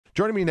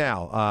Joining me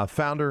now,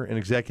 founder and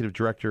executive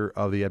director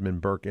of the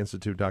Edmund Burke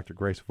Institute, Dr.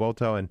 Grace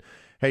Voto. And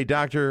hey,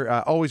 doctor,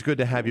 always good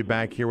to have you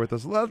back here with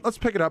us. Let's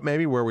pick it up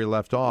maybe where we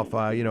left off.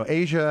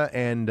 Asia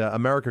and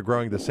America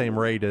growing at the same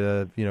rate.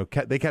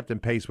 They kept in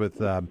pace with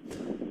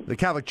the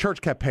Catholic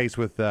Church kept pace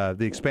with the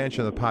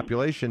expansion of the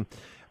population.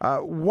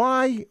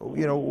 Why?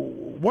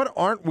 What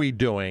aren't we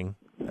doing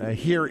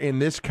here in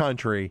this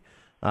country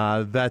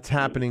that's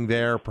happening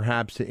there,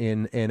 perhaps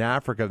in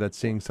Africa, that's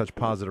seeing such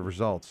positive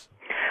results?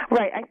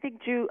 Right. I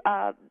think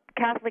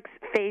Catholics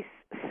face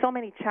so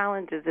many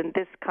challenges in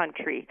this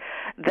country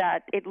that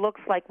it looks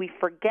like we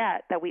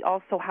forget that we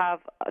also have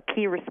a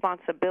key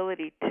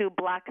responsibility to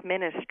black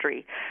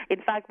ministry.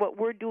 In fact, what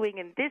we're doing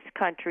in this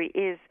country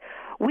is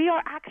we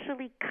are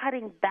actually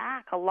cutting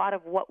back a lot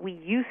of what we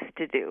used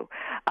to do,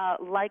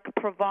 like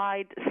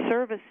provide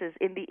services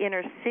in the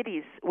inner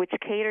cities which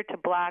cater to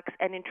blacks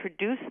and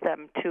introduce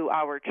them to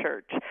our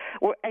church.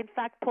 We're, in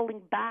fact,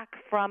 pulling back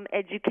from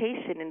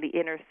education in the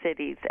inner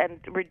cities and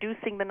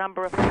reducing the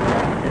number of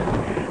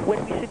churches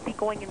when we should be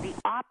going in the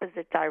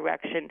opposite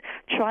direction,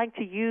 trying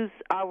to use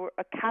our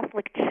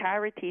Catholic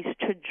charities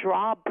to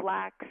draw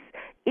blacks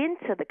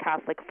into the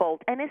Catholic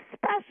fold, and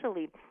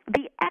especially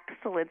the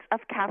excellence of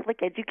Catholic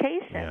education.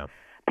 Yeah.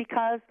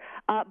 Because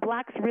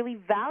blacks really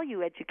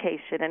value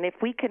education, and if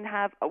we can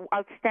have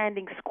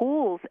outstanding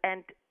schools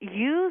and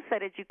use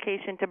that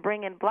education to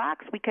bring in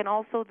blacks, we can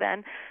also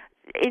then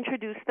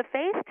introduce the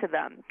faith to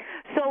them.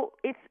 So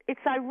it's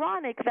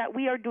ironic that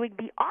we are doing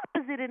the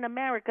opposite in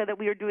America that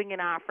we are doing in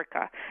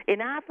Africa.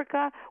 In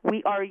Africa,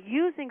 we are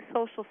using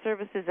social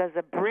services as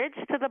a bridge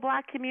to the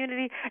black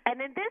community,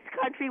 and in this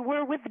country,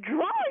 we're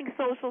withdrawing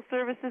social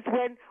services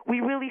when we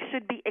really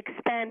should be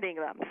expanding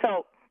them.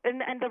 So.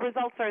 And the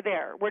results are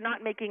there. We're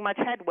not making much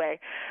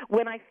headway.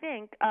 When I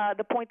think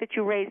the point that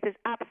you raised is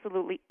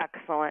absolutely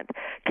excellent.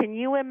 Can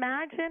you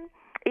imagine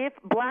if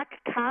black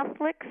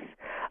Catholics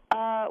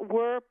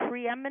were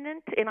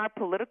preeminent in our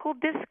political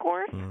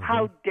discourse,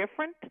 how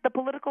different the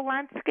political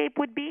landscape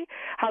would be,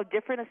 how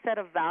different a set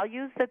of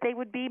values that they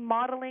would be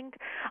modeling?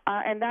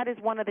 And that is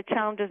one of the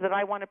challenges that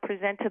I want to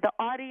present to the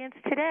audience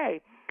today.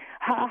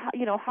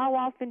 How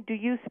often do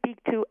you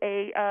speak to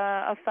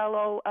a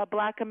fellow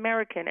black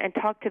American and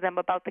talk to them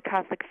about the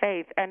Catholic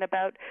faith and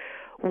about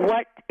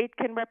what it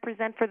can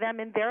represent for them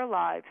in their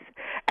lives?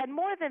 And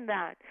more than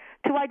that,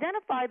 to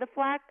identify the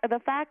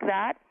fact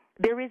that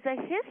there is a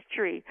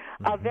history,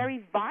 a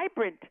very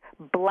vibrant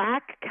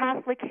black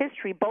Catholic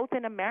history, both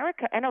in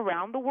America and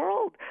around the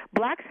world.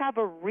 Blacks have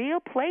a real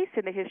place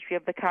in the history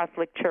of the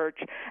Catholic Church,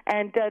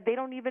 and they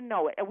don't even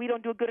know it, and we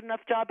don't do a good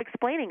enough job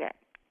explaining it.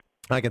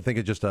 I can think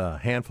of just a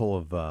handful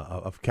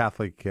of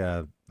Catholic,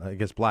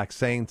 black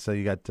saints.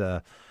 You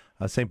got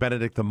St.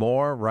 Benedict the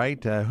Moor,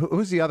 right?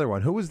 Who's the other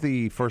one? Who was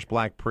the first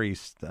black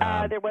priest?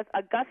 There was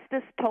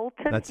Augustus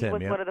Tolton. That's him,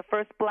 He was one of the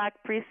first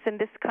black priests in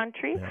this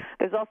country. Yeah.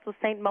 There's also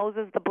St.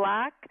 Moses the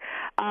Black.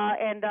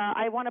 And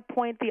I want to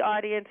point the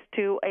audience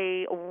to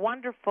a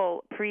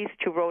wonderful priest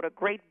who wrote a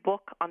great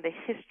book on the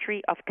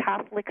history of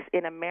Catholics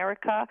in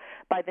America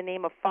by the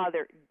name of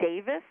Father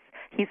Davis.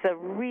 He's a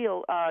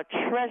real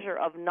treasure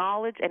of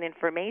knowledge and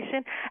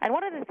information. And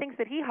one of the things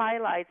that he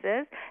highlights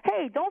is,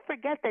 hey, don't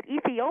forget that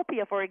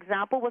Ethiopia, for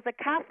example, was a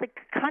Catholic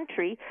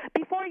country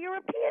before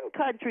European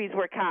countries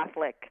were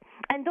Catholic.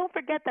 And don't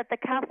forget that the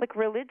Catholic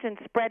religion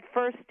spread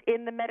first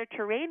in the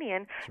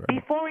Mediterranean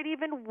before it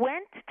even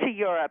went to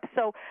Europe.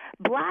 So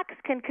blacks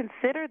can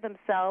consider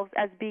themselves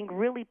as being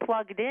really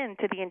plugged in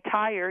to the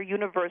entire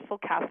universal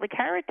Catholic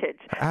heritage.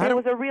 There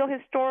was a real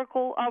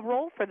historical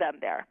role for them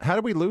there. How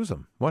did we lose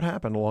them? What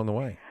happened along the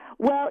way?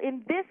 Well,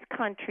 in this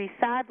country,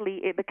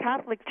 sadly, the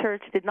Catholic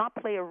Church did not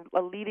play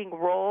a leading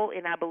role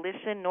in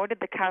abolition, nor did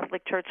the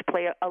Catholic Church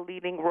play a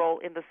leading role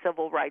in the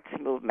civil rights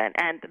movement.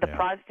 And the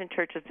Protestant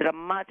churches did a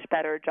much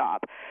better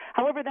job.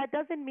 However, that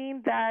doesn't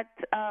mean that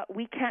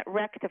we can't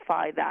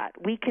rectify that.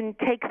 We can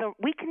take an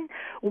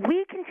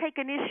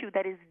issue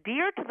that is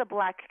dear to the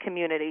black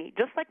community,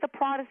 just like the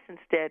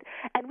Protestants did,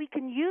 and we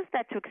can use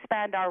that to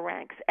expand our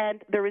ranks.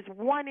 And there is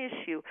one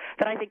issue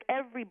that I think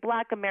every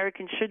black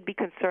American should be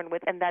concerned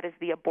with, and that is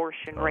the abortion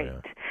rate.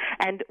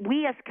 And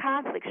we as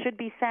Catholics should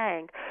be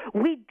saying,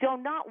 we do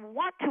not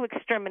want to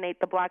exterminate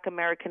the black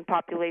American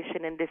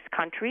population in this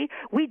country.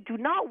 We do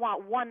not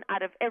want 1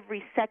 out of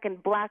every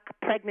second black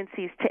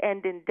pregnancies to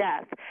end in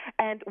death.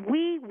 And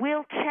we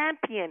will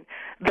champion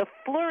the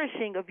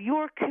flourishing of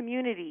your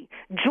community.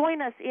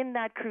 Join us in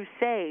that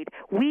crusade.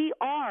 We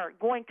are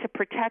going to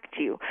protect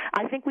you.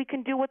 I think we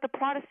can do what the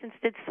Protestants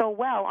did so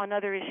well on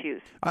other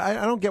issues. I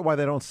don't get why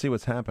they don't see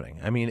what's happening.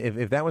 I mean,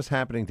 if that was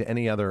happening to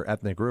any other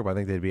ethnic group, I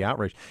think they'd be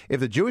outraged. If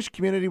the Jewish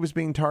community was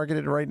being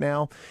targeted right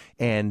now,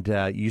 and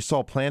you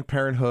saw Planned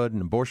Parenthood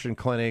and abortion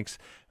clinics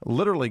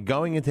literally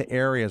going into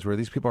areas where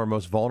these people are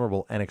most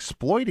vulnerable and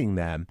exploiting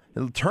them,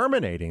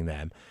 terminating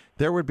them,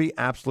 there would be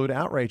absolute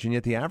outrage. And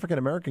yet the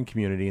African-American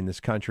community in this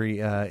country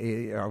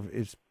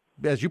is,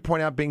 as you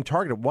point out, being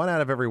targeted. 1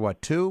 out of every,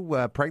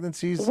 2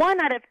 pregnancies?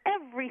 1 out of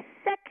every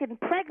second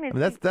pregnancy.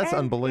 I mean, that's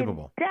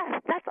unbelievable. Death.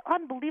 That's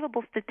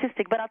unbelievable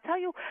statistic. But I'll tell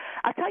you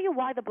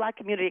why the black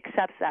community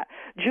accepts that.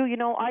 Drew,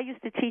 I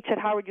used to teach at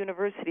Howard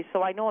University,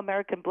 so I know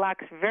American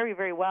blacks very,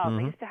 very well. Mm-hmm.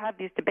 I used to have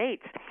these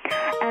debates.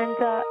 And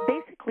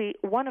basically,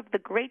 one of the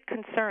great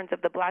concerns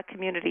of the black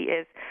community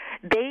is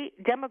they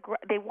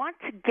want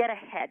to get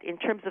ahead in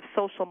terms of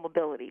social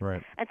mobility.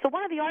 Right. And so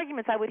one of the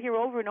arguments I would hear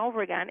over and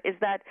over again is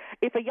that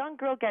if a young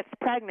girl gets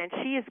pregnant,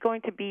 she is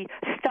going to be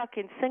stuck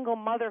in single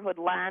motherhood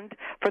land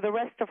for the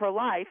rest of her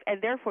life,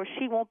 and therefore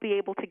she won't be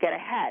able to get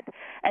ahead.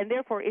 And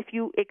therefore, if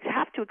you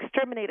have to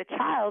exterminate a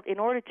child in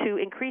order to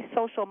increase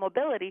social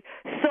mobility,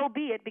 so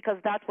be it, because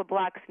that's what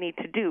blacks need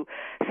to do.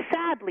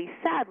 Sadly,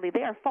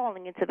 they are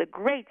falling into the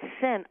great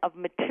sin of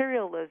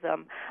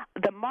materialism.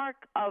 The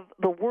mark of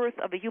the worth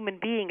of a human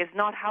being is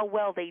not how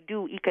well they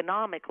do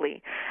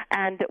economically.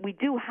 And we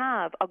do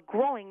have a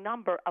growing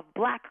number of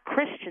black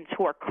Christians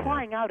who are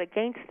crying out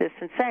against this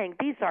and saying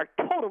these are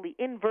totally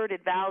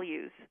inverted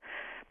values.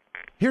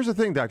 Here's the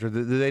thing, Doctor.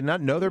 Do they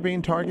not know they're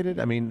being targeted?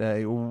 I mean,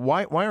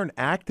 why aren't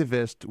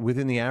activists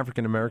within the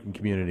African American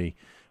community,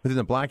 within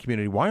the black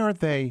community, why aren't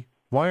they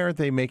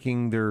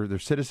making their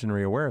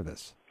citizenry aware of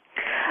this?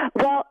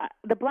 Well,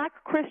 the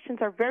black Christians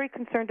are very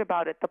concerned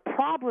about it. The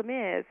problem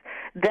is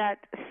that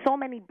so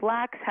many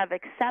blacks have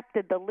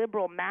accepted the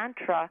liberal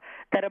mantra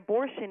that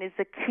abortion is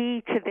a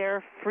key to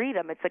their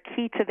freedom. It's a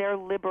key to their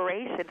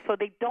liberation. So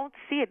they don't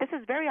see it. This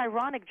is very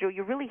ironic, Drew.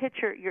 You really hit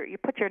you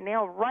put your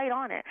nail right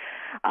on it.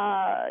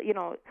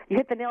 You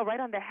hit the nail right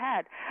on the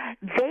head.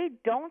 They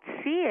don't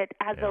see it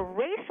as a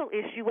racial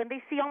issue when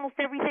they see almost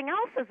everything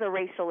else as a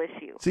racial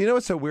issue. So you know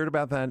what's so weird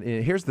about that?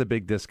 Here's the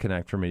big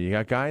disconnect for me. You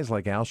got guys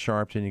like Al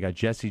Sharpton, you got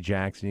Jesse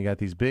Jackson, you got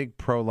these big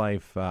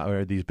pro-life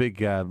or these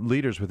big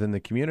leaders within the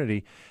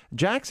community.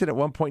 Jackson, at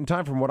one point in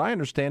time, from what I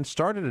understand,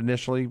 started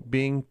initially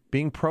being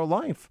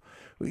pro-life.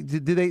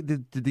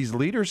 Did these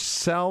leaders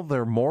sell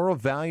their moral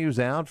values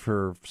out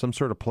for some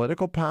sort of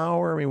political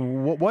power? I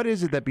mean, what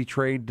is it that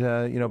betrayed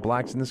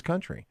blacks in this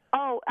country?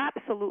 Oh,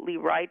 absolutely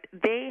right.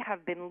 They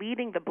have been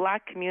leading the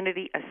black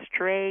community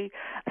astray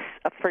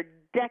for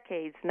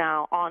decades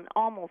now on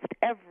almost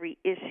every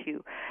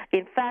issue.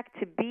 In fact,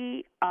 to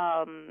be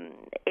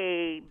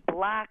a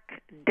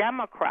black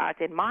Democrat,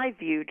 in my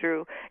view,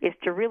 Drew, is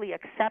to really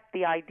accept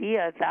the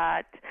idea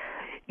that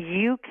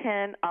you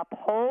can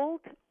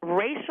uphold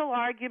racial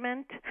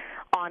argument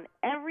on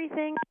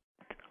everything,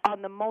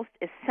 on the most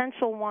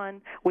essential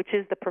one, which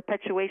is the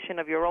perpetuation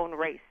of your own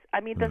race.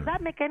 I mean, does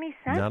that make any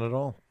sense? Not at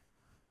all.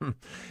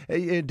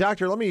 Hey,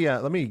 Doctor, let me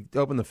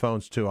open the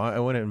phones too. I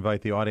want to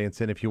invite the audience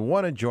in. If you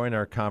want to join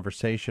our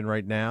conversation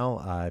right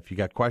now, if you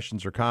got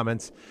questions or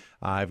comments,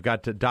 I've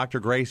got Dr.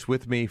 Grace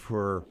with me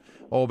for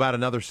about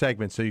another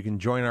segment, so you can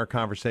join our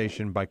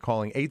conversation by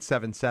calling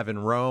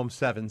 877-ROME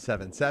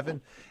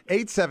 777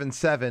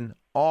 877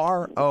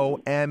 ROME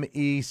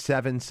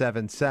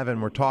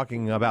 777. We're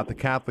talking about the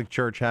Catholic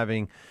Church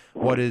having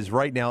what is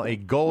right now a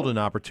golden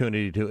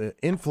opportunity to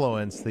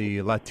influence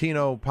the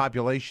Latino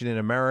population in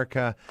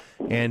America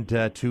and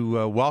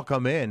to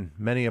welcome in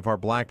many of our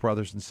black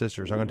brothers and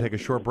sisters. I'm going to take a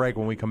short break.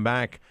 When we come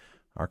back,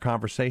 our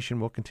conversation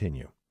will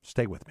continue.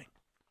 Stay with me.